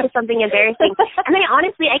 You can think of something embarrassing. And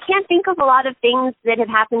I can't think of a lot of things that have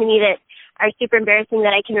happened to me that are super embarrassing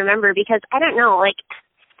that I can remember, because I don't know, like,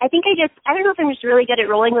 I don't know if I'm just really good at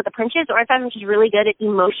rolling with the punches, or if I'm just really good at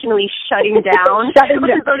emotionally shutting down.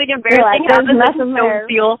 When something embarrassing happens,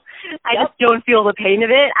 I just don't feel the pain of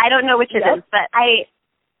it. I don't know which it is, but I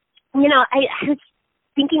was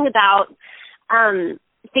thinking about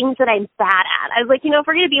things that I'm bad at. I was like, if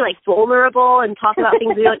we're going to be, like, vulnerable and talk about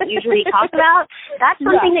things we don't usually talk about, that's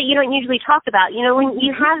something that you don't usually talk about. When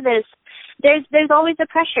you have this there's always a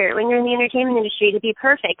pressure when you're in the entertainment industry to be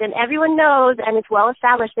perfect, and everyone knows, and it's well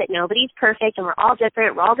established that nobody's perfect, and we're all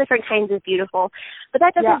different kinds of beautiful, but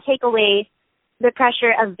that doesn't take away the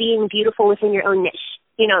pressure of being beautiful within your own niche.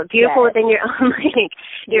 You know, beautiful within your own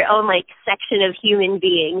section of human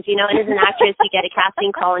beings, you know, and as an actress you get a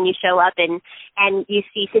casting call and you show up and you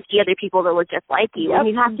see 50 other people that look just like you, and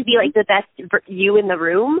you have to be like the best you in the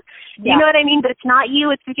room. You know what I mean? But it's not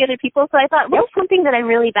you, it's 50 other people. So I thought, what's something that I'm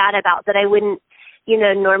really bad about that I wouldn't, you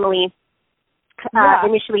know, normally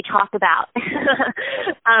initially talk about?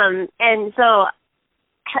 And so,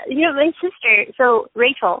 you know, my sister, so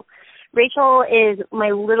Rachel is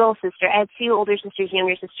my little sister. I have 2 older sisters,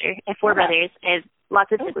 younger sister. I have 4 brothers. I have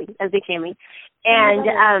lots of siblings, a big family. And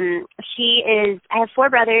I have 4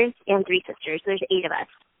 brothers and 3 sisters. There's 8 of us.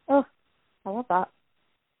 Oh, I love that.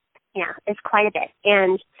 Yeah, it's quite a bit.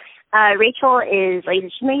 And Rachel is,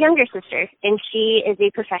 she's my younger sister, and she is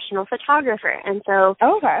a professional photographer. And so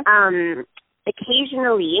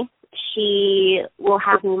occasionally she will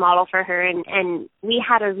have me model for her, and we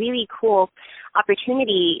had a really cool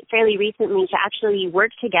opportunity fairly recently to actually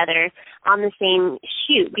work together on the same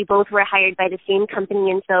shoot. We both were hired by the same company,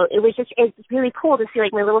 and so it's really cool to see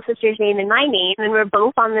like my little sister's name and my name, and we're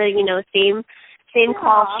both on the, you know, same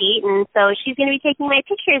call sheet, and so she's going to be taking my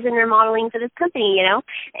pictures and we're modeling for this company, you know,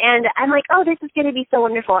 and I'm like, oh, this is going to be so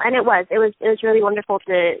wonderful. And it was really wonderful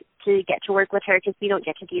to get to work with her, because we don't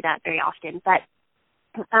get to do that very often. But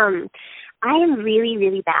I am really,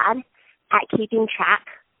 really bad at keeping track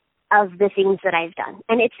of the things that I've done.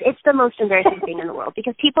 And it's the most embarrassing thing in the world,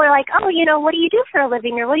 because people are like, oh, you know, what do you do for a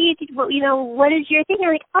living? Or what do you do, you know, what is your thing?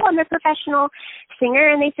 I'm like, oh, I'm a professional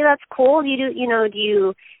singer. And they say, that's cool. Do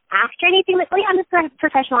you act or anything? Like, oh, yeah, I'm a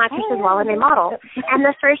professional actress as well, and I model. And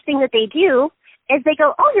the first thing that they do is they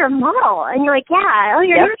go, oh, you're a model. And you're like, yeah. Oh,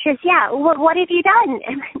 you're an actress. Yeah. What have you done?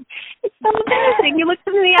 And it's so embarrassing. You look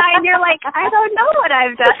them in the eye and you're like, I don't know what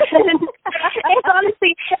I've done. It's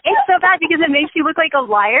honestly, it's so bad because it makes you look like a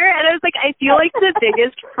liar. And I was like, I feel like the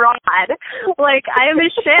biggest fraud. Like, I am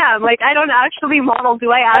a sham. Like, I don't actually model.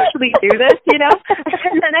 Do I actually do this, you know?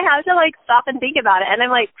 And then I have to, like, stop and think about it. And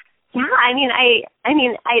I'm like, yeah, I mean,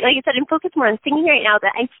 like I said, I'm focused more on singing right now,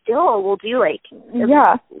 but I still will do like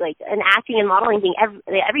an acting and modeling thing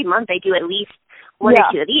every month. I do at least 1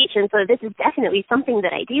 or 2 of each, and so this is definitely something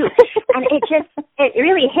that I do. And it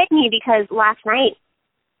really hit me because last night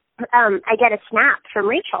I get a snap from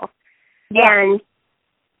Rachel, and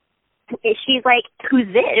she's like, who's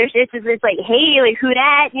this? It's like, hey, like, who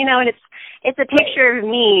that? You know, and it's a picture of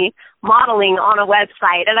me modeling on a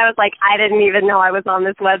website. And I was like, I didn't even know I was on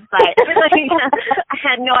this website. I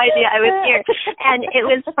had no idea I was here. And it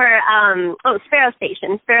was for, Sparrow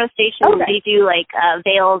Station. Sparrow Station, they do like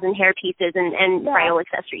veils and hair pieces and bridal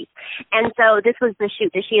accessories. And so this was the shoot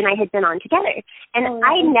that she and I had been on together. And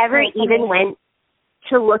I never even went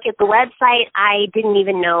to look at the website. I didn't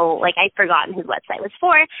even know, like, I'd forgotten his website was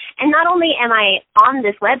for. And not only am I on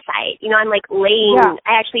this website, you know, I'm like laying,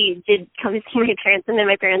 I actually did come to see my parents. I'm in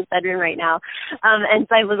my parents' bedroom right now. And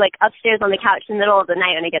so I was like upstairs on the couch in the middle of the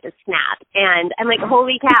night when I get this snap. And I'm like,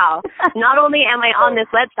 holy cow, not only am I on this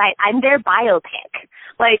website, I'm their biopic.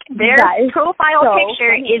 Like, their profile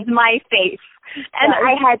picture is my face. And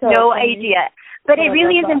I had no idea. But it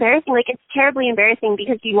really is embarrassing. Like, it's terribly embarrassing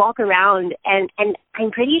because you walk around and I'm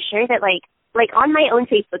pretty sure that like on my own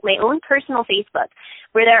Facebook, my own personal Facebook,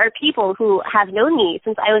 where there are people who have known me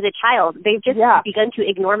since I was a child, they've just begun to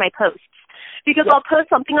ignore my posts. Because I'll post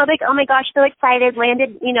something, I'll be like, oh my gosh, so excited,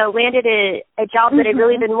 landed a job that I've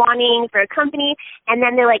really been wanting for a company, and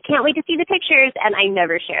then they're like, can't wait to see the pictures, and I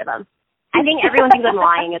never share them. I think everyone thinks I'm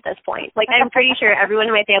lying at this point. Like, I'm pretty sure everyone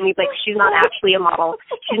in my family is like, she's not actually a model.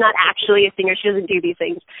 She's not actually a singer. She doesn't do these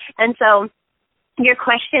things. And so your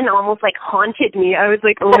question almost, like, haunted me. I was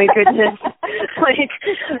like, oh, my goodness. Like,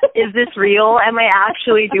 is this real? Am I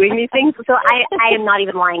actually doing these things? So I am not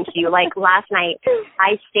even lying to you. Like, last night,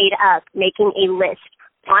 I stayed up making a list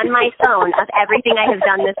on my phone of everything I have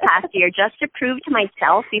done this past year just to prove to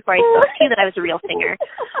myself before I spoke to you that I was a real singer.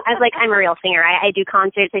 I was like, I'm a real singer. I do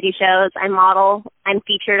concerts, I do shows, I model, I'm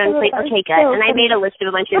featured on Quiq. Okay, good. And I made a list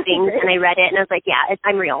of a bunch of things, and I read it, and I was like, yeah,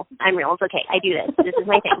 I'm real. It's okay. I do this. This is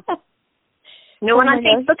my thing. No one on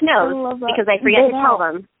Facebook knows because I forget to tell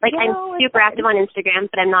them. Like, I'm super active on Instagram,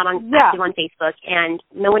 but I'm not active on Facebook, and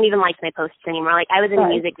no one even likes my posts anymore. Like, I was in a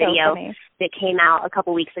music video that came out a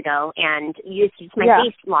couple weeks ago, and it's my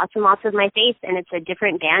face, lots and lots of my face, and it's a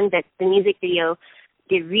different band, but the music video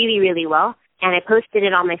did really, really well, and I posted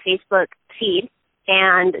it on my Facebook feed,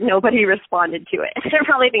 and nobody responded to it. They're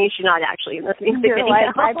probably thinking she's not actually in this music video. Like,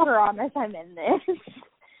 I promise I'm in this.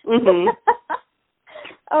 Mm-hmm.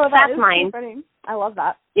 Oh, that's mine. So funny. I love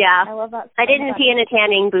that. Yeah. I love that. I didn't pee in a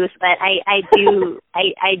tanning booth, but I do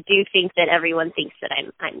think that everyone thinks that I'm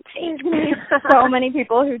fake. So many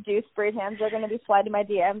people who do spray tans are going to be sliding my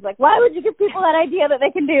DMs like, why would you give people that idea that they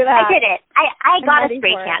can do that? I did it. I got a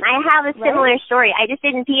spray tan. I have a similar story. I just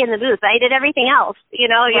didn't pee in the booth. I did everything else. You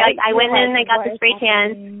know, right? I went in and I got the spray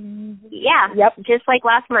tan. Yeah. Yep. Just like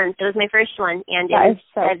last month. It was my first one, and it was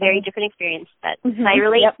a very different experience. But so I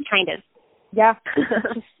relate, kind of. Yeah.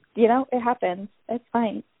 You know, it happens. It's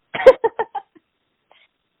fine.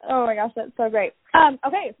 Oh my gosh, that's so great.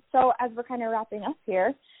 Okay, so as we're kind of wrapping up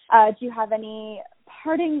here, do you have any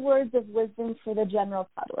parting words of wisdom for the general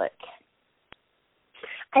public?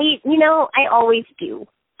 I always do.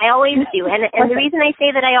 And the reason I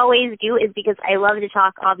say that I always do is because I love to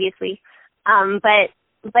talk, obviously. But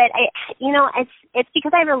I, it's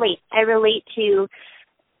because I relate. I relate to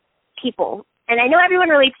people. And I know everyone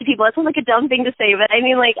relates to people. It sounds like a dumb thing to say, but I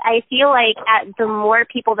mean, like, I feel like the more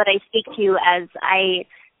people that I speak to as I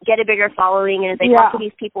get a bigger following and as I talk to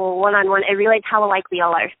these people one-on-one, I realize how alike we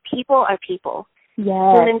all are. People are people.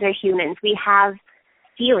 Yes. Humans are humans. We have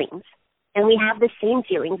feelings, and we have the same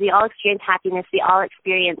feelings. We all experience happiness. We all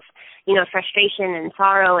experience, frustration and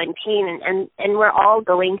sorrow and pain, and we're all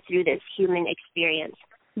going through this human experience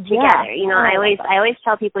together. I always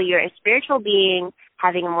tell people you're a spiritual being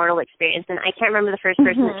having a mortal experience, and I can't remember the first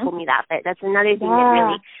person that told me that, but that's another thing that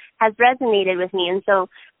really has resonated with me. And so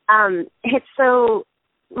it's so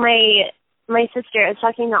my sister, I was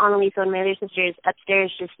talking to Annalisa, one of my other sisters, upstairs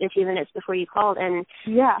just a few minutes before you called, and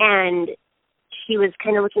she was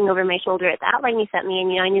kind of looking over my shoulder at the outline you sent me, and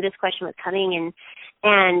I knew this question was coming, and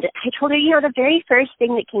I told her, the very first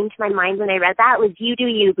thing that came to my mind when I read that was, you do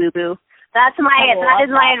you, boo-boo. That is my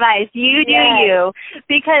advice. You do you.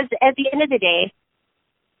 Because at the end of the day,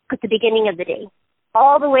 at the beginning of the day,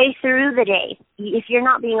 all the way through the day, if you're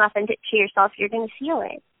not being authentic to yourself, you're going to feel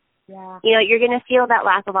it. Yeah. You're going to feel that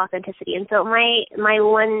lack of authenticity. And so my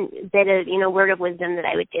one bit of, word of wisdom that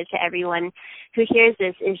I would give to everyone who hears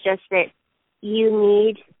this is just that you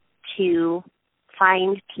need to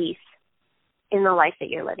find peace in the life that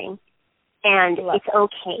you're living. And it's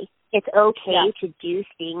okay. It's okay to do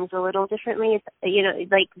things a little differently. It's,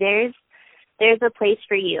 there's a place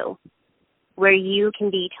for you where you can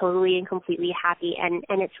be totally and completely happy, and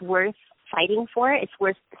it's worth fighting for. It's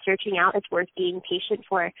worth searching out. It's worth being patient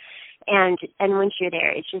for. And once you're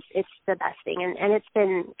there, it's the best thing. And it's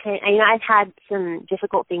been, I've had some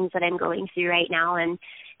difficult things that I'm going through right now, and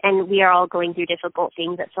we are all going through difficult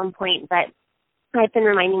things at some point, but I've been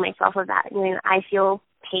reminding myself of that. I feel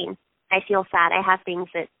pain. I feel sad. I have things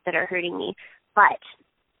that are hurting me, but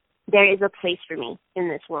there is a place for me in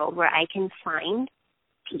this world where I can find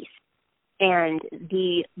peace. And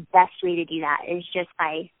the best way to do that is just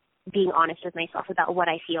by being honest with myself about what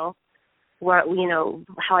I feel,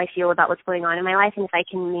 how I feel about what's going on in my life. And if I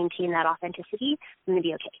can maintain that authenticity, I'm going to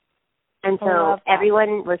be okay. And so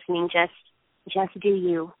everyone listening, just do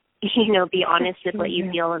you, be honest with what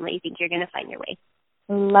you feel and what you think you're going to find your way.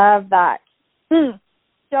 Love that.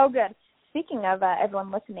 So good. Speaking of everyone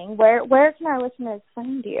listening, where can our listeners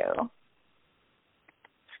find you?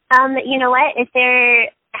 You know what?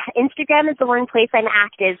 Instagram is the one place I'm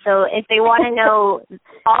active, so if they want to know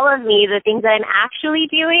all of me, the things that I'm actually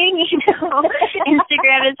doing,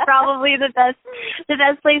 Instagram is probably the best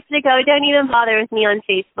place to go. Don't even bother with me on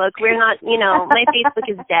Facebook. We're not, my Facebook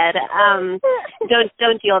is dead.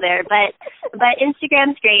 Don't deal there. But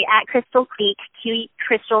Instagram's great, at Crystal Quiq,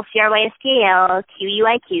 Crystal, CRYSTAL,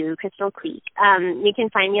 QUIQ, Crystal Quiq. You can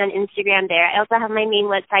find me on Instagram there. I also have my main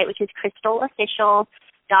website, which is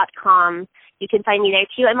crystalofficial.com. You can find me there,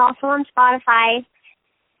 too. I'm also on Spotify.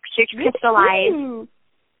 Search Crystallize.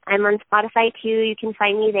 I'm on Spotify, too. You can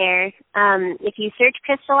find me there. If you search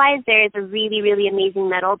Crystallize, there is a really, really amazing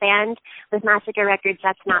metal band with Massacre Records.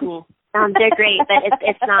 That's not me. They're great, but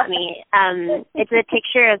it's not me. It's a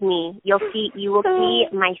picture of me. You will see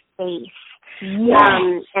my face.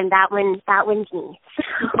 Yes. And that one's me.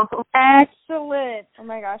 So. Excellent. Oh,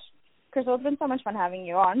 my gosh. Crystal, it's been so much fun having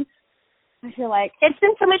you on. I feel like it's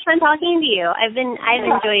been so much fun talking to you. I've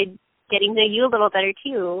enjoyed getting to know you a little better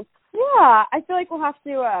too. Yeah, I feel like we'll have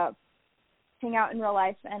to hang out in real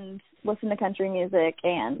life and listen to country music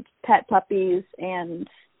and pet puppies and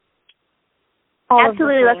all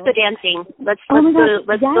absolutely. Let's go dancing. Let's go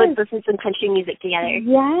listen to some country music together.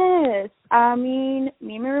 Yes, I mean,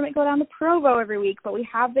 me and my roommate go down to Provo every week, but we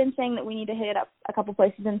have been saying that we need to hit up a couple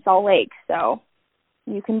places in Salt Lake, so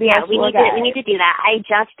you can be. Yeah, we need to do that. I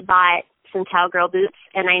just bought some cowgirl boots,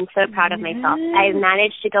 and I'm so proud of myself. I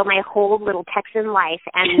managed to go my whole little Texan life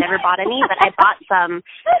and never bought any, but I bought some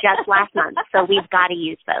just last month, so we've got to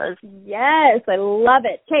use those. Yes, I love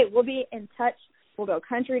it. Okay, we'll be in touch. We'll go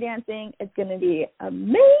country dancing. It's going to be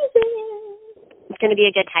amazing. It's going to be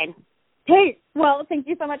a good time. Hey, well, thank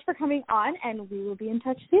you so much for coming on, and we will be in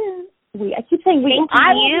touch soon. I keep saying we.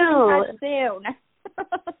 I will be in touch soon.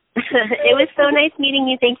 It was so nice meeting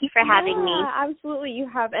you. Thank you for having me. Absolutely. You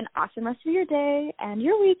have an awesome rest of your day and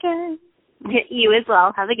your weekend. You as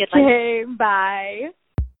well. Have a good one. Okay, bye.